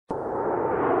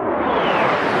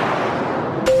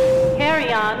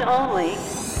On Only.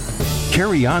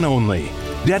 Carry On Only,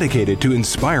 dedicated to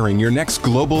inspiring your next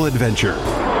global adventure.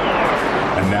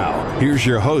 And now, here's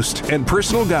your host and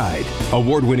personal guide,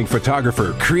 award-winning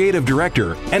photographer, creative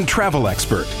director, and travel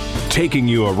expert, taking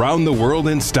you around the world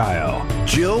in style,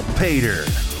 Jill Pater.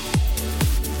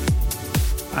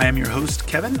 I am your host,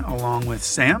 Kevin, along with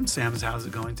Sam. Sam's, how's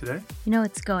it going today? You know,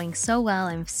 it's going so well.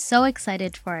 I'm so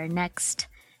excited for our next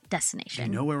destination.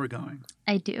 Do you know where we're going?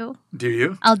 I do. Do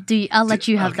you? I'll let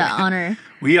you have the honor.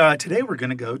 Today we're going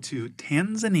to go to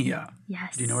Tanzania.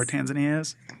 Yes. Do you know where Tanzania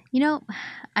is? You know,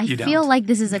 I You feel don't. like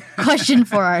this is a question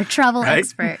for our travel Right?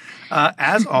 expert.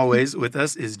 As always, with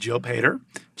us is Jill Pater.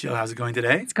 Jill, how's it going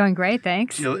today? It's going great,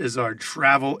 thanks. Jill is our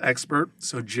travel expert.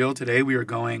 So, Jill, today we are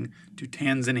going to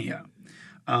Tanzania.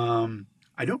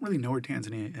 I don't really know where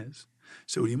Tanzania is.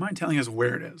 So, do you mind telling us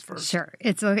where it is first? Sure.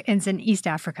 It's in East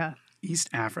Africa.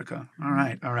 East Africa. All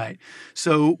right.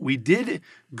 So we did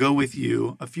go with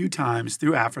you a few times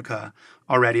through Africa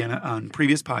already on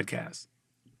previous podcasts.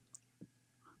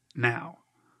 Now,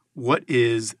 what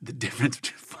is the difference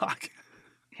between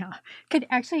Yeah.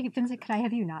 Vincent, could I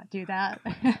have you not do that?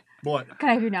 What? Could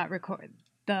I have you not record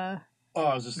the... Oh,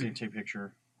 I was just going to take a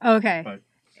picture. Okay. But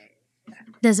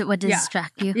Does it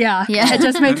distract you? Yeah. Yeah. It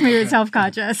just makes me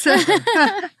self-conscious.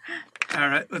 All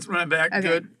right, let's run it back. Okay.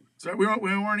 Good. So we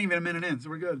weren't even a minute in, so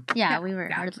we're good. Yeah, we were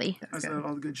hardly. That's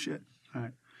all the good shit. All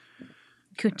right.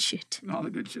 Good shit. All the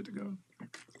good shit to go.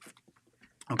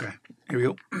 Okay, here we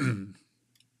go.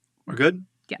 We're good?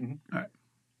 Yeah. All right.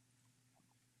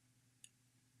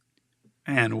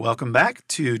 And welcome back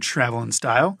to Travel in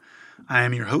Style. I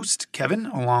am your host, Kevin,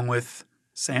 along with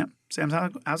Sam. Sam,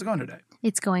 how's it going today?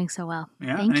 It's going so well.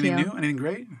 Yeah? Thank Anything you. new? Anything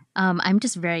great? I'm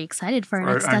just very excited for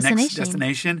our next Our destination. next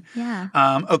destination.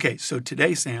 Yeah. Okay, so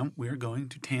today, Sam, we're going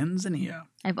to Tanzania.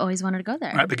 I've always wanted to go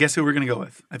there. All right, but guess who we're going to go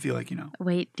with? I feel like you know.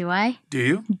 Wait, do I? Do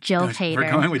you? Jill No, Pater.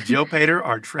 We're going with Jill Pater,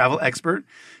 our travel expert.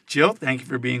 Jill, thank you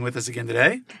for being with us again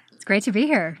today. It's great to be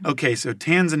here. Okay, so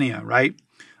Tanzania, right?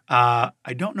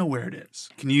 I don't know where it is.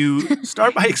 Can you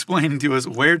start by explaining to us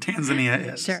where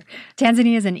Tanzania is? Sure.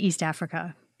 Tanzania is in East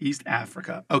Africa. East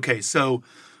Africa. Okay, so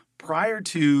prior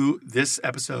to this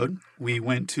episode, we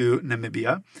went to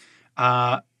Namibia.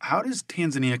 How does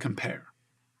Tanzania compare?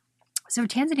 So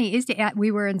Tanzania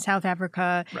we were in South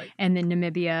Africa Right. and then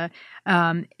Namibia.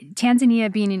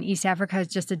 Tanzania being in East Africa is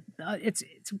just it's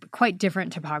quite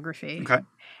different topography. Okay.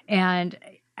 And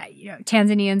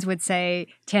Tanzanians would say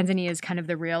Tanzania is kind of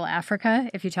the real Africa.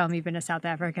 If you tell them you've been to South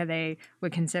Africa, they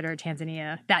would consider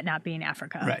Tanzania that not being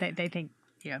Africa. Right. They think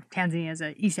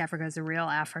Tanzania East Africa is the real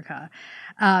Africa.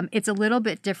 It's a little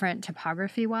bit different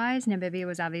topography-wise. Namibia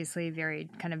was obviously very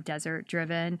kind of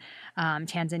desert-driven.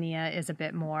 Tanzania is a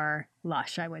bit more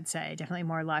lush, I would say. Definitely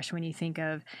more lush when you think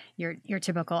of your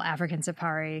typical African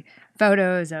safari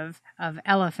photos of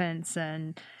elephants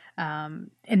and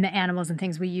the animals and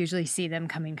things. We usually see them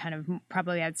coming kind of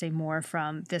probably, I'd say, more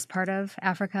from this part of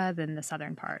Africa than the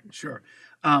southern part. Sure.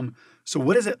 So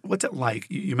what's it like?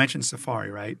 You mentioned safari,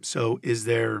 right? So what's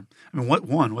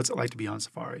it like to be on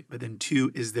safari? But then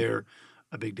two, is there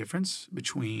a big difference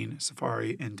between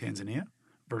safari in Tanzania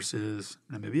versus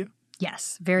Namibia?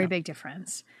 Yes, very big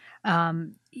difference.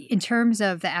 In terms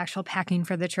of the actual packing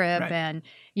for the trip Right. and,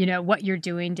 what you're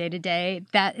doing day to day,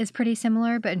 that is pretty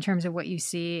similar. But in terms of what you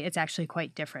see, it's actually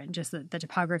quite different. Just the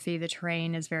topography, the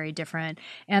terrain is very different,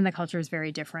 and the culture is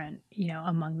very different,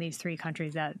 among these three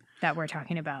countries that we're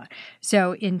talking about.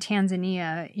 So in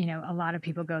Tanzania, a lot of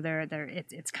people go there.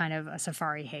 It's kind of a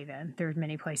safari haven. There's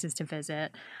many places to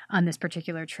visit. On this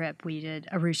particular trip, we did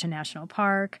Arusha National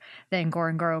Park, the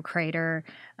Ngorongoro Crater,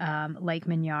 Lake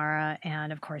Manyara,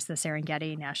 and of course the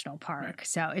Serengeti National Park.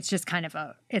 So it's just kind of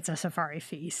it's a safari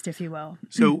feast, if you will.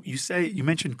 So you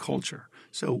mentioned culture.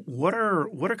 So what are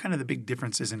kind of the big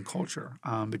differences in culture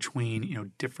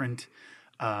between different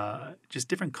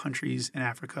countries in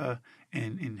Africa,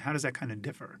 and how does that kind of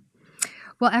differ?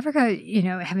 Well, Africa,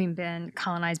 having been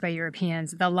colonized by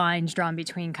Europeans, the lines drawn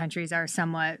between countries are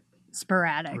somewhat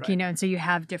sporadic, Right. and so you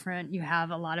have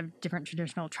a lot of different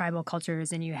traditional tribal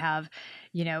cultures, and you have,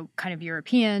 kind of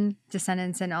European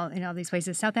descendants in all these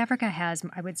places. South Africa has,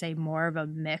 I would say, more of a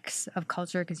mix of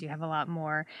culture because you have a lot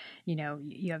more,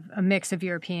 you have a mix of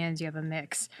Europeans, you have a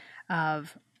mix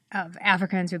of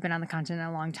Africans who've been on the continent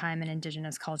a long time and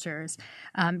indigenous cultures.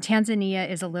 Tanzania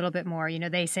is a little bit more,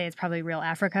 they say it's probably real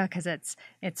Africa because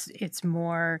it's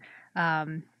more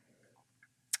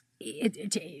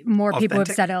more people have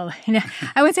Authentic? settled.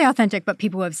 I would say authentic, but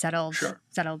people who have settled Sure.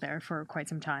 there for quite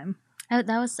some time. I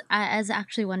was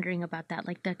actually wondering about that,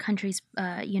 like the country's,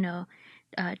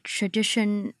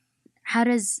 tradition. How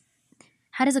does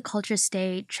how does a culture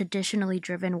stay traditionally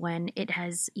driven when it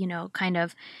has, kind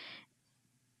of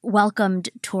welcomed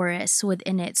tourists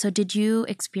within it? So did you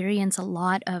experience a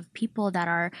lot of people that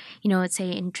are, let's say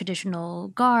in traditional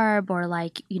garb or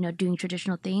like, doing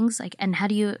traditional things? Like, and how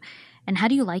do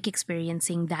you like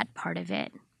experiencing that part of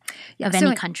it? Of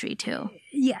any country too.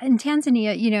 Yeah, in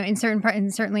Tanzania, in certain parts,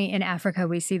 and certainly in Africa,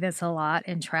 we see this a lot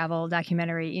in travel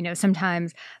documentary.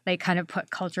 Sometimes they kind of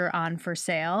put culture on for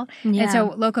sale, and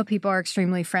so local people are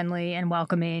extremely friendly and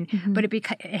welcoming. But it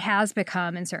has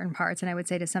become in certain parts, and I would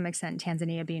say to some extent,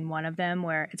 Tanzania being one of them,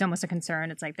 where it's almost a concern.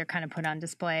 It's like they're kind of put on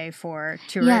display for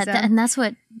tourism. Yeah, and that's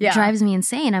what drives me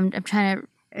insane. I'm trying to.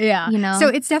 Yeah. So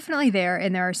it's definitely there,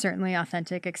 and there are certainly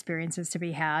authentic experiences to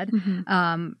be had.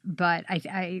 But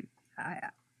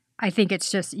I think it's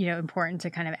just, important to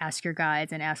kind of ask your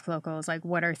guides and ask locals, like,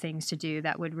 what are things to do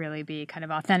that would really be kind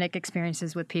of authentic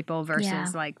experiences with people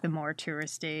versus like the more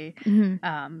touristy,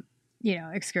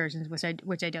 excursions,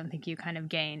 which I don't think you kind of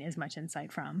gain as much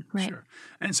insight from. Right. Sure.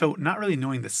 And so not really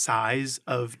knowing the size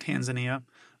of Tanzania,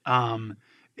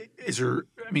 is there,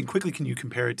 quickly, can you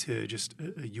compare it to just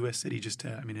a U.S. city?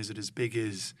 Is it as big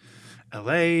as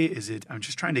L.A.? I'm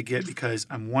just trying to get, because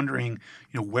I'm wondering,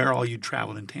 where all you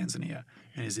traveled in Tanzania.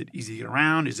 And is it easy to get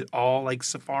around? Is it all like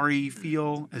safari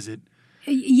feel? Is it?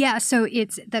 Yeah, so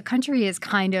the country is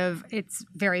it's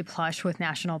very plush with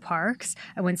national parks.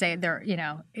 I wouldn't say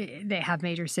they have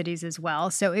major cities as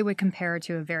well. So it would compare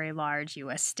to a very large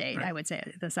U.S. state, right. I would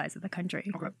say, the size of the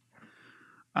country. Okay.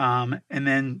 And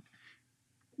then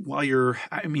while you're,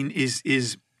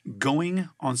 is going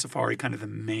on safari kind of the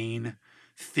main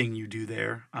thing you do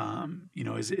there?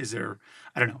 Is there,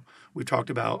 I don't know, we've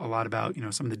talked a lot about,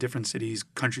 some of the different cities,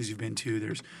 countries you've been to.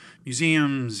 There's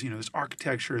museums, there's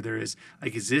architecture. There is,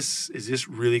 like, is this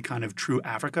really kind of true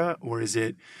Africa, or is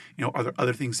it, are there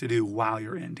other things to do while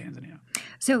you're in Tanzania?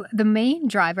 So the main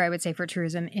driver, I would say, for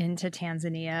tourism into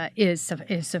Tanzania is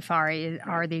safari,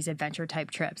 are these adventure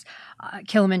type trips.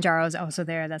 Kilimanjaro is also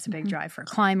there. That's a big drive for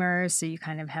climbers. So you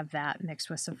kind of have that mixed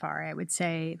with safari. I would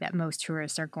say that most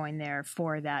tourists are going there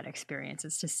for that experience.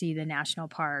 It's to see the national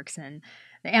parks and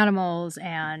the animals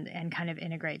and kind of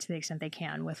integrate to the extent they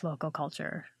can with local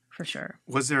culture, for sure.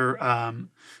 Was there,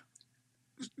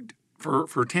 for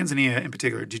Tanzania in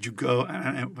particular, did you go,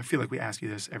 and I feel like we ask you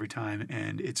this every time,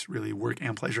 and it's really work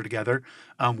and pleasure together.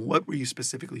 What were you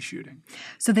specifically shooting?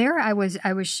 So there I was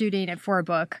shooting for a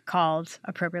book called,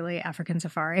 appropriately, African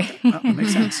Safari.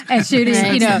 Makes sense. And shooting,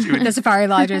 the safari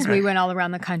lodges. Right. We went all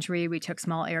around the country. We took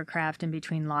small aircraft in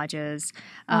between lodges,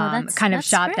 shot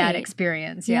great. that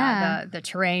experience. Yeah. The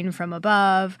terrain from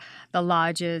above, the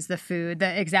lodges, the food,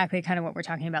 exactly kind of what we're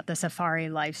talking about, the safari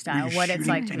lifestyle, what it's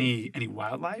like. Any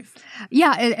wildlife?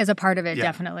 Yeah, as a part of it,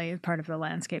 definitely part of the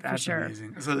landscape. That's for sure.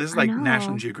 Amazing. So this is like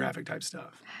National Geographic type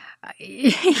stuff.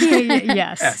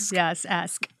 Yes,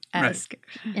 ask Right.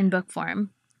 In book form.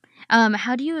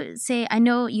 How do you say? I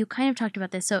know you kind of talked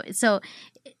about this. So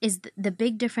is the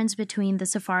big difference between the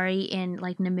safari in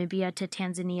like Namibia to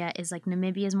Tanzania is like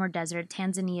Namibia is more desert,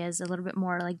 Tanzania is a little bit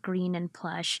more like green and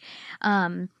plush.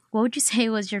 What would you say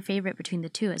was your favorite between the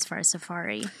two as far as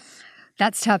safari?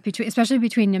 That's tough, especially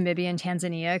between Namibia and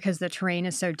Tanzania, because the terrain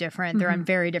is so different. They're on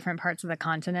very different parts of the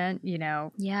continent,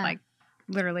 like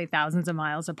literally thousands of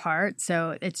miles apart.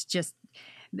 So it's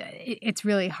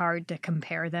really hard to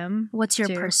compare them. What's your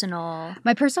personal?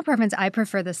 My personal preference, I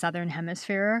prefer the Southern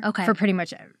Hemisphere for pretty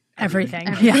much everything.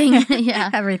 Yeah.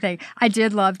 Everything. I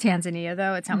did love Tanzania,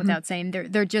 though. It's not without saying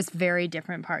they're just very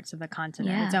different parts of the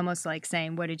continent. Yeah. It's almost like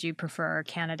saying, what did you prefer,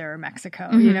 Canada or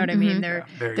Mexico? You know what I mean? They're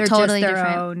totally just their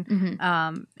different.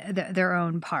 own their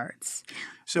own parts.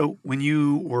 So when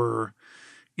you were,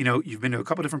 you've been to a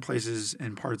couple different places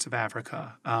in parts of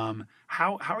Africa.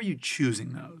 How are you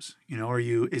choosing those?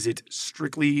 Is it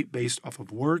strictly based off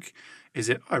of work? Is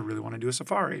it, I really want to do a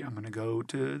safari, I'm going to go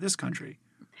to this country?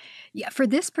 Yeah, for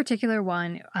this particular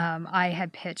one, I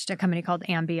had pitched a company called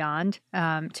Ambeyond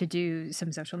to do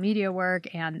some social media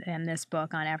work and this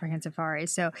book on African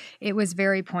safaris. So it was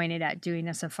very pointed at doing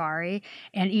a safari.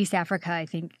 And East Africa, I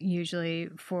think, usually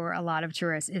for a lot of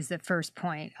tourists is the first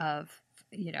point of,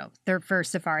 their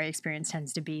first safari experience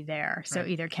tends to be there. So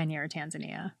either Kenya or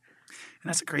Tanzania. And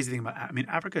that's the crazy thing about,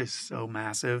 Africa is so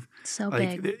massive. So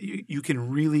big. You can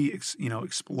really,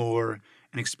 explore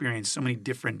and experience so many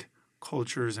different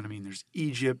cultures. And there's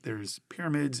Egypt, there's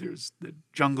pyramids, there's the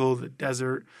jungle, the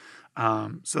desert.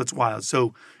 So it's wild.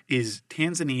 So is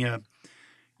Tanzania,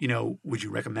 would you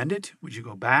recommend it? Would you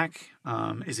go back?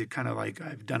 Is it kind of like,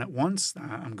 I've done it once,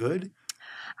 I'm good?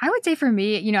 I would say for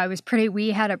me,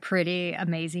 we had a pretty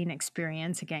amazing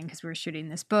experience again, because we were shooting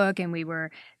this book and we were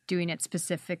doing it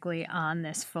specifically on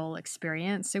this full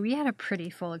experience. So we had a pretty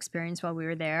full experience while we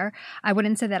were there. I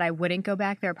wouldn't say that I wouldn't go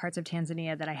back. There are parts of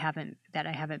Tanzania that I haven't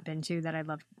been to that I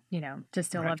love, to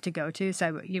still love to go to.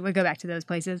 So you would go back to those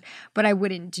places, but I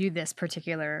wouldn't do this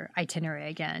particular itinerary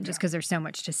again just because there's so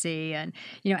much to see. And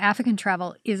African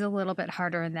travel is a little bit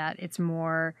harder in that it's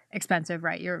more expensive,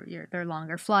 right? There are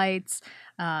longer flights.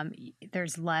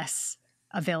 There's less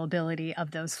availability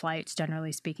of those flights,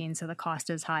 generally speaking, so the cost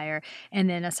is higher. And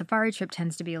then a safari trip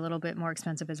tends to be a little bit more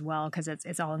expensive as well because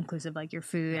it's all inclusive, like your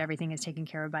food, everything is taken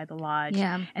care of by the lodge.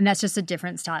 Yeah. And that's just a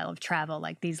different style of travel.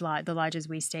 Like the lodges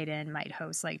we stayed in might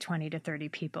host like 20 to 30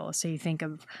 people. So you think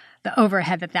of the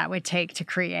overhead that would take to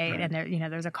create, and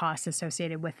there's a cost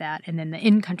associated with that. And then the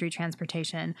in-country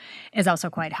transportation is also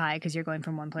quite high because you're going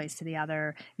from one place to the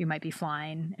other. You might be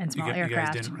flying in small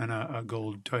aircraft. You guys didn't rent a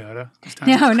gold Toyota this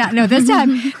time? No, this time.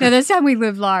 No, this time we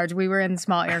lived large. We were in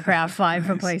small aircraft flying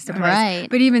from place to place. Right.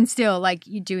 But even still, like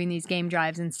you doing these game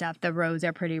drives and stuff, the roads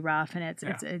are pretty rough and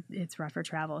it's rougher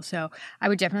travel. So I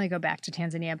would definitely go back to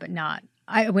Tanzania, but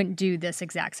I wouldn't do this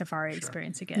exact safari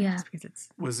experience again. Yeah. Just because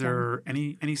Was there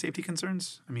any safety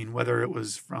concerns? I mean, whether it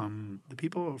was from the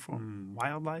people or from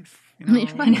wildlife?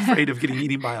 I'm afraid of getting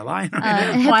eaten by a lion.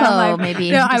 Hippo,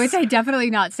 maybe. No, I would say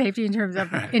definitely not safety in terms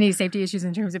of any safety issues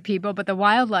in terms of people, but the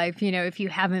wildlife, if you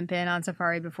haven't been on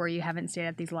safari before, you haven't stayed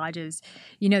at these lodges,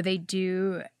 they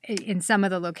do in some of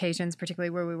the locations,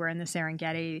 particularly where we were in the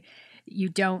Serengeti, you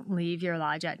don't leave your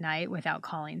lodge at night without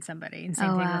calling somebody. And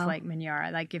same thing with like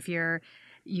Manyara. Like if you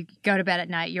go to bed at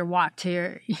night, you walk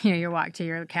to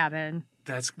your cabin.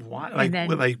 That's why.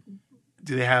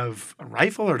 Do they have a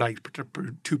rifle or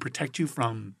to protect you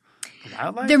from the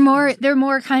wildlife? They're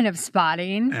more kind of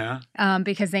spotting. Yeah.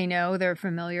 Because they know they're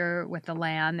familiar with the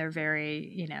land. They're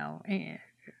very,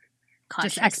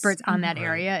 Cautious. just experts on that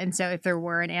area. And so if there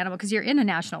were an animal, because you're in a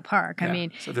national park, I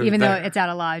mean, so even though it's at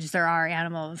a lodge, there are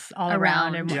animals all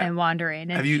around and wandering.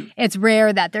 And it's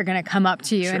rare that they're going to come up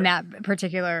to you in that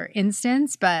particular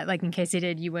instance, but like in case they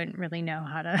did, you wouldn't really know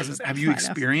how to. Have you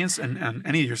experienced on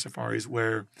any of your safaris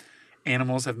where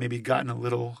animals have maybe gotten a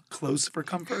little close for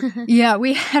comfort? Yeah,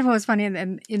 we had what was funny in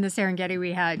the Serengeti.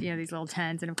 We had these little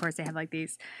tents, and of course they have like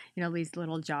these these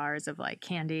little jars of like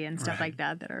candy and stuff like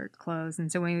that are closed.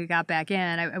 And so when we got back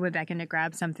in, I went back in to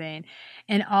grab something,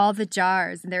 and all the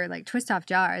jars, and they were like twist off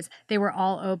jars, they were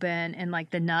all open, and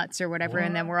like the nuts or whatever,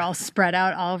 and then we're all spread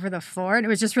out all over the floor, and it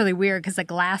was just really weird because the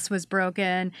glass was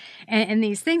broken, and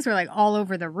these things were like all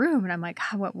over the room, and I'm like,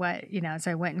 what?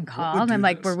 So I went and called. I'm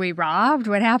like, were we robbed?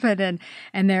 What happened?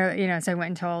 And there, so I went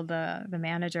and told the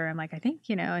manager. I'm like, I think,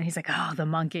 and he's like, oh, the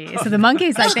monkeys. So the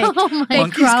monkeys, like they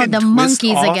crawled the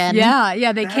monkeys again.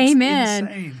 Yeah, they came in.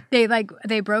 Insane.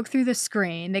 They broke through the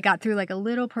screen. They got through like a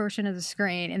little portion of the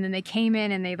screen, and then they came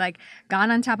in and they like got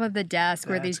on top of the desk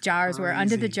where these jars were,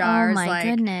 under the jars. Oh my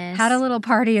goodness! Had a little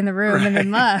party in the room and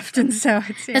then left. And so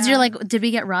because you're like, did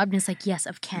we get robbed? And it's like, yes,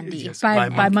 of candy. Yes, by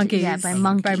monkeys. Yeah, by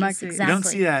monkeys. Exactly. You don't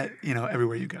see that,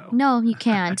 everywhere you go. No, you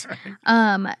can't.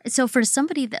 So for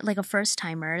somebody that like a first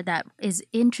timer that is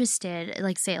interested,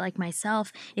 like say like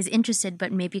myself, is interested,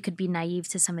 but maybe could be naive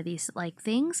to some of these like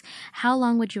things, how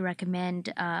long would you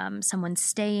recommend someone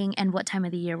staying, and what time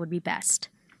of the year would be best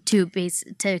to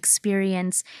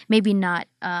experience? Maybe not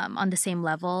on the same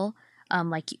level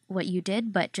like what you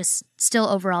did, but just still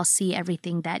overall see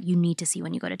everything that you need to see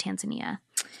when you go to Tanzania.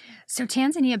 So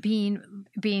Tanzania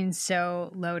being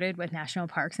so loaded with national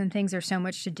parks and things, there's so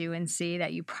much to do and see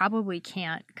that you probably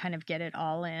can't kind of get it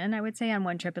all in, I would say, on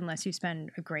one trip unless you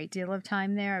spend a great deal of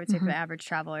time there. I would say for the average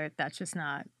traveler, that's just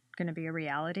not going to be a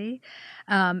reality.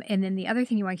 And then the other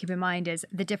thing you want to keep in mind is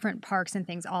the different parks and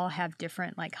things all have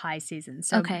different like high seasons.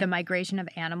 So the migration of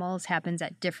animals happens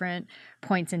at different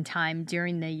points in time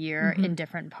during the year in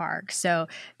different parks. So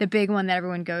the big one that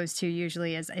everyone goes to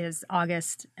usually is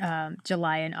August,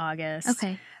 July and August.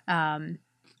 Okay.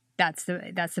 That's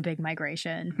the big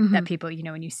migration that people,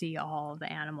 when you see all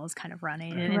the animals kind of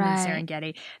running in the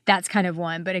Serengeti, that's kind of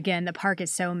one. But again, the park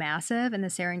is so massive, and the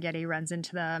Serengeti runs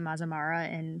into the Masai Mara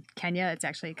in Kenya. It's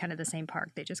actually kind of the same park.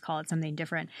 They just call it something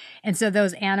different. And so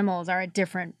those animals are at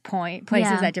different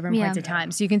places at different points of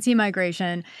time. So you can see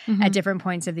migration at different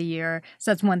points of the year. So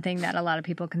that's one thing that a lot of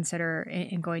people consider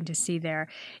in going to see there.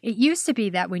 It used to be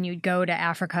that when you go to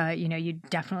Africa, you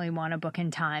definitely want to book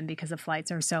in time because the flights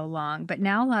are so long. But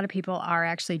now a lot of people are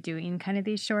actually doing kind of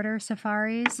these shorter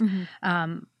safaris,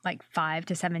 like 5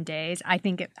 to 7 days. I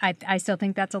think I still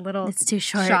think that's a little it's too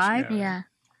short. Shy. Yeah.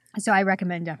 So I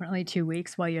recommend definitely 2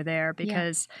 weeks while you're there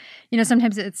because,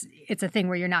 sometimes it's a thing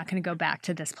where you're not going to go back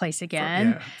to this place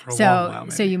again. For a long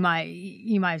while, so you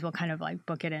might as well kind of like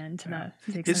book it into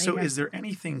the So is there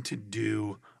anything to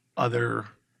do other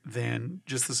than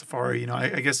just the safari?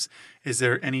 I guess, is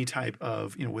there any type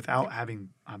of, without having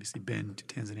obviously been to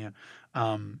Tanzania,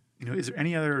 is there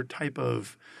any other type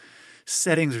of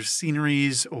settings or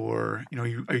sceneries, or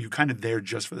are you kind of there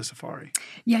just for the safari?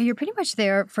 Yeah, you're pretty much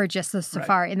there for just the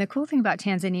safari. Right. And the cool thing about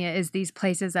Tanzania is these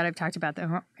places that I've talked about,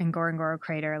 the Ngorongoro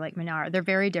Crater, Lake Manyara, they're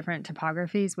very different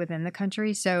topographies within the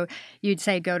country. So you'd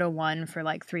say go to one for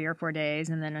like 3 or 4 days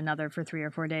and then another for 3 or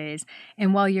 4 days.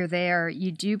 And while you're there,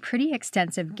 you do pretty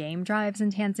extensive game drives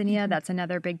in Tanzania. That's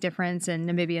another big difference. In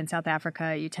Namibia and South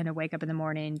Africa, you tend to wake up in the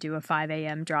morning, do a 5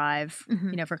 a.m. drive,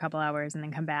 for a couple hours and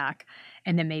then come back.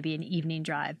 And then maybe an evening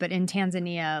drive. But in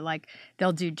Tanzania, like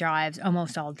they'll do drives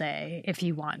almost all day if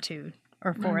you want to,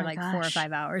 or for 4 or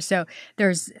 5 hours. So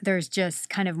there's just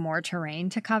kind of more terrain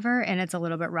to cover, and it's a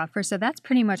little bit rougher. So that's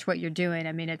pretty much what you're doing.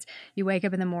 I mean, it's you wake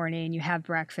up in the morning, you have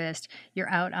breakfast, you're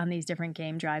out on these different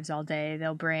game drives all day.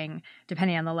 They'll bring,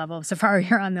 depending on the level of safari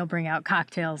you're on, they'll bring out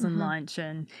cocktails and lunch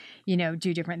and,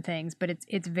 do different things. But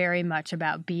it's very much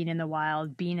about being in the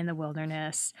wild, being in the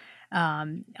wilderness.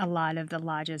 A lot of the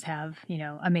lodges have,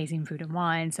 amazing food and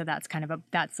wine. So that's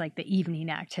that's like the evening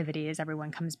activity as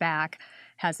everyone comes back,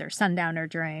 has their sundowner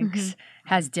drinks,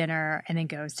 has dinner, and then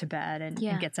goes to bed and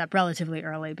gets up relatively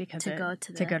early because to go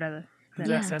to the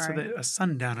That's what a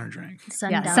sundowner drink.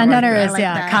 Sundowner is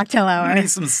cocktail hour. I need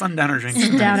some sundowner drinks.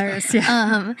 Sundowners,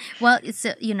 yeah. Well, it's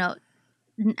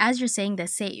as you're saying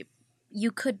this, you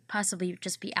could possibly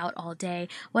just be out all day.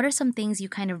 What are some things you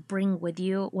kind of bring with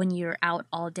you when you're out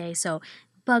all day? So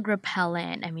bug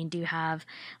repellent. I mean, do you have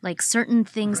like certain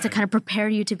things to kind of prepare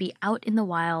you to be out in the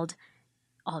wild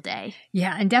all day?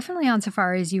 Yeah, and definitely on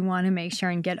safaris, you want to make sure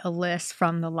and get a list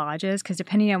from the lodges, because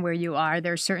depending on where you are,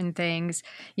 there's certain things,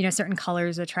 certain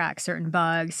colors attract certain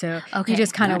bugs. So you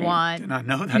just kind of want... Did not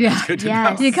know that. That's good to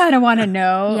know. You kind of want to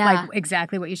know like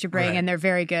exactly what you should bring, and they're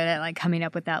very good at like coming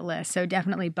up with that list. So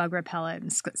definitely bug repellent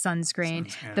and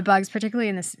sunscreen. The bugs, particularly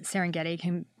in the Serengeti,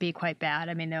 can be quite bad.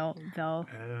 I mean, they'll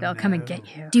come and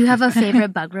get you. Do you have a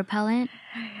favorite bug repellent?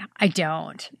 I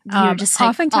don't. You're just like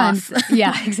oftentimes, off.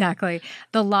 Yeah, exactly.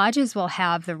 The lodges will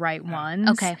have the right ones.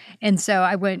 Okay. And so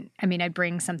I'd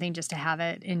bring something just to have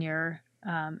it in your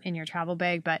travel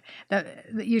bag, but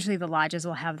usually the lodges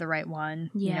will have the right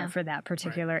one, for that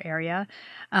particular area.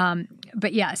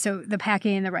 But yeah, so the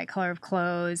packing, the right color of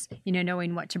clothes,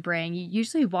 knowing what to bring. You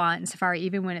usually want in safari,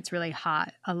 even when it's really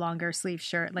hot, a longer sleeve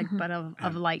shirt, but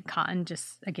of light cotton,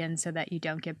 just again, so that you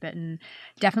don't get bitten.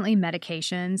 Definitely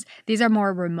medications. These are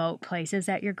more remote places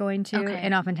that you're going to. Okay.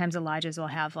 And oftentimes the lodges will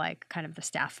have like kind of the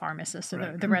staff pharmacist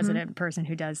or the resident person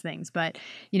who does things. But,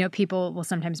 people will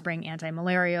sometimes bring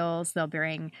anti-malarials. They'll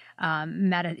bring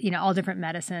all different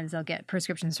medicines. They'll get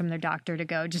prescriptions from their doctor to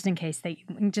go just in case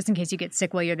you get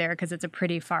sick while you're there, because it's a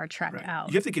pretty far trek out.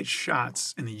 You have to get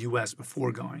shots in the U.S.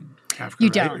 before going to Africa, you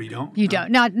don't. Or you don't? You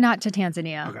don't. Not to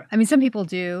Tanzania. Okay. I mean, some people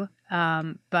do,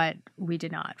 but we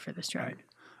did not for this trip.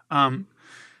 Right.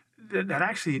 That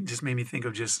actually just made me think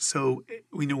of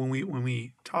when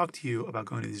we talk to you about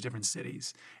going to these different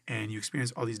cities and you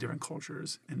experience all these different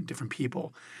cultures and different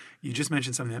people, you just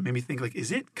mentioned something that made me think, like,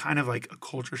 is it kind of like a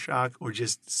culture shock or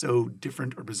just so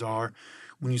different or bizarre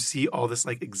when you see all this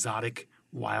like exotic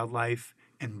wildlife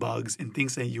and bugs and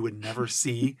things that you would never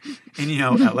see in,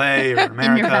 LA or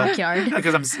America. In your backyard.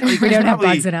 Because we don't have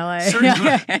bugs in LA.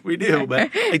 We do,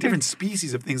 but like different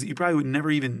species of things that you probably would never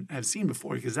even have seen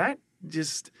before, because that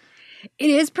just...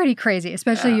 It is pretty crazy,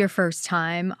 especially your first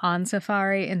time on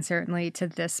safari, and certainly to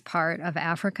this part of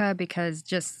Africa, because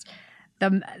just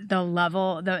the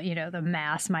level, the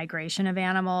mass migration of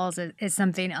animals is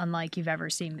something unlike you've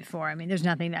ever seen before. I mean, there's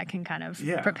nothing that can kind of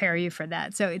prepare you for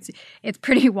that. So it's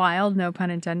pretty wild, no pun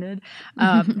intended,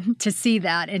 to see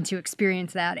that and to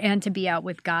experience that, and to be out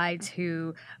with guides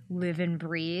who live and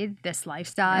breathe this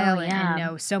lifestyle and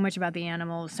know so much about the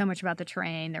animals, so much about the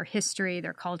terrain, their history,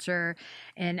 their culture.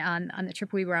 And on the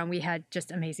trip we were on, we had just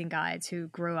amazing guides who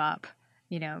grew up,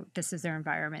 this is their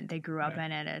environment. They grew up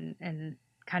in it and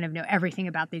kind of know everything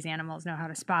about these animals, know how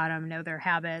to spot them, know their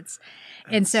habits.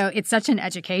 And so it's such an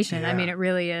education. I mean, it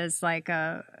really is like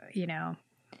the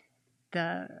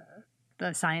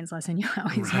science lesson you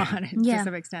always want to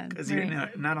some extent. Because you're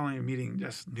not only meeting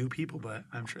just new people, but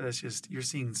I'm sure that's just, you're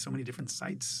seeing so many different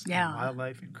sights and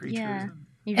wildlife and creatures. Yeah.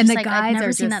 You're and just the like, guides I've never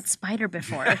are seen just, that spider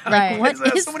before. Right. Like,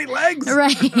 what is so many legs?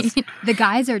 Right. The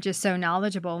guides are just so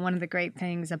knowledgeable. One of the great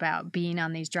things about being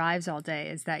on these drives all day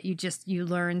is that you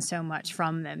learn so much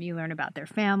from them. You learn about their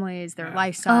families, their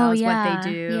lifestyles, what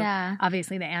they do. Yeah.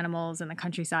 Obviously the animals and the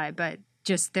countryside, but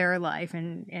just their life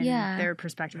and their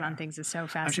perspective on things is so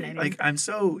fascinating. I'm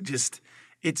so just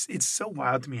it's so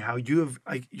wild to me how you have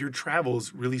like your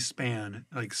travels really span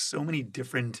like so many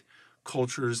different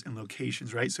cultures and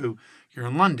locations, right? So you're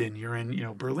in London, you're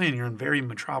in, Berlin, you're in very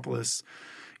metropolis,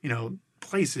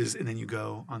 places, and then you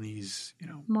go on these,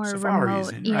 More safaris.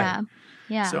 remote. And, Yeah. right.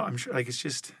 Yeah. So I'm sure, like, it's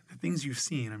just the things you've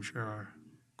seen, I'm sure are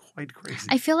quite crazy.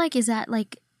 I feel like, is that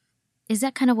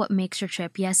kind of what makes your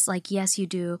trip? Yes, you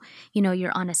do,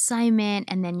 you're on assignment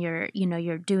and then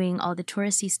you're doing all the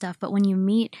touristy stuff. But when you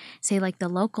meet, say, like the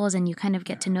locals and you kind of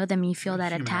get to know them and you feel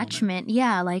that human attachment.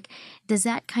 Yeah. Like, does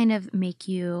that kind of make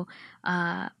you,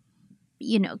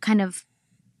 kind of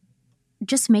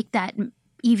just make that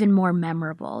even more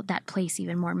memorable, that place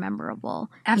even more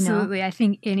memorable? Absolutely. I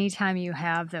think anytime you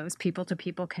have those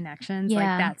people-to-people connections, like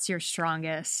that's your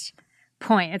strongest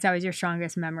point. It's always your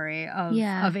strongest memory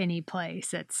of any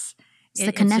place. It's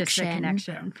the connection. Just the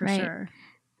connection, for sure.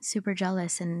 Super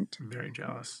jealous, and I'm very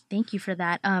jealous. Thank you for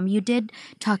that. You did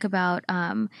talk about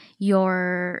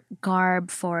your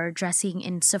garb for dressing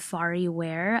in safari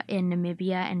wear in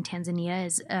Namibia and Tanzania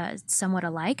is somewhat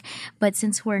alike. But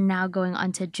since we're now going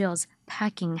on to Jill's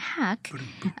packing hack,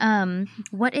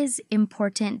 what is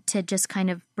important to just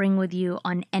kind of bring with you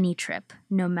on any trip,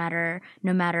 no matter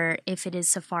if it is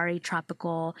safari,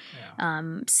 tropical,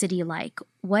 city-like?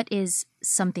 What is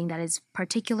something that is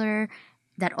particular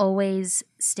that always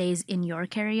stays in your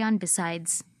carry-on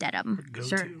besides denim?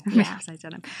 Sure. Yeah. Besides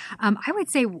denim. I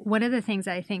would say one of the things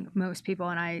that I think most people,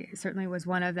 and I certainly was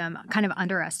one of them, kind of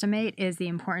underestimate is the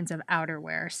importance of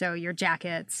outerwear. So your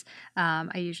jackets,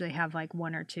 I usually have like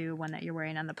one that you're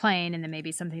wearing on the plane, and then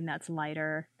maybe something that's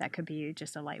lighter. That could be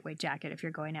just a lightweight jacket if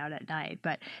you're going out at night.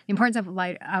 But the importance of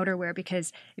light outerwear,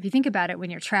 because if you think about it,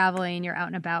 when you're traveling, you're out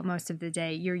and about most of the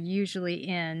day, you're usually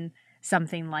in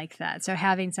something like that. So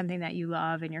having something that you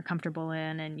love and you're comfortable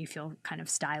in and you feel kind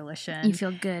of stylish and you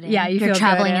feel good. You're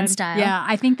traveling in style. Yeah,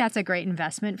 I think that's a great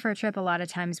investment for a trip. A lot of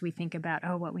times we think about,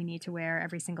 what we need to wear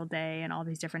every single day and all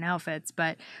these different outfits.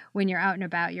 But when you're out and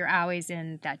about, you're always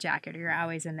in that jacket or you're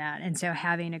always in that. And so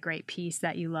having a great piece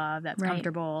that you love, that's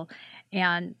comfortable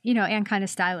and, and kind of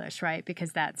stylish, right?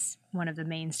 Because that's one of the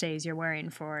mainstays you're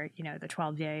wearing for, the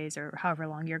 12 days or however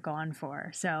long you're gone for.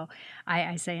 So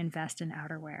I say invest in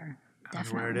outerwear.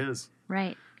 Definitely. Where it is.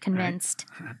 Right. Convinced.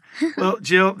 Right. Well,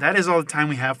 Jill, that is all the time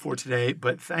we have for today.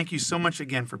 But thank you so much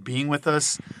again for being with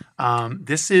us.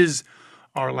 This is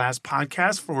our last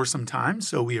podcast for some time,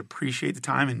 so we appreciate the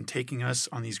time and taking us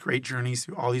on these great journeys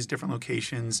through all these different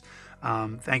locations.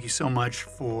 Thank you so much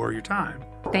for your time.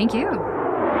 Thank you.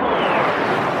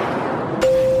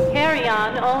 Carry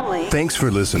On Only. Thanks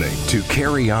for listening to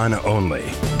Carry On Only,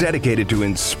 dedicated to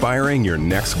inspiring your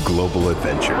next global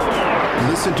adventure.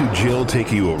 Listen to Jill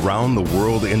take you around the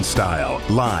world in style,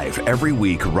 live every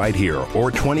week right here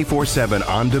or 24/7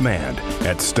 on demand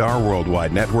at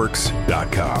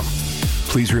starworldwidenetworks.com.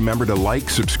 Please remember to like,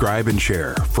 subscribe, and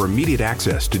share. For immediate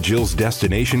access to Jill's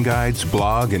destination guides,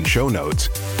 blog, and show notes,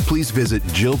 please visit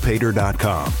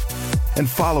jillpater.com and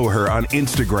follow her on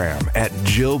Instagram at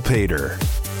Jill Pater.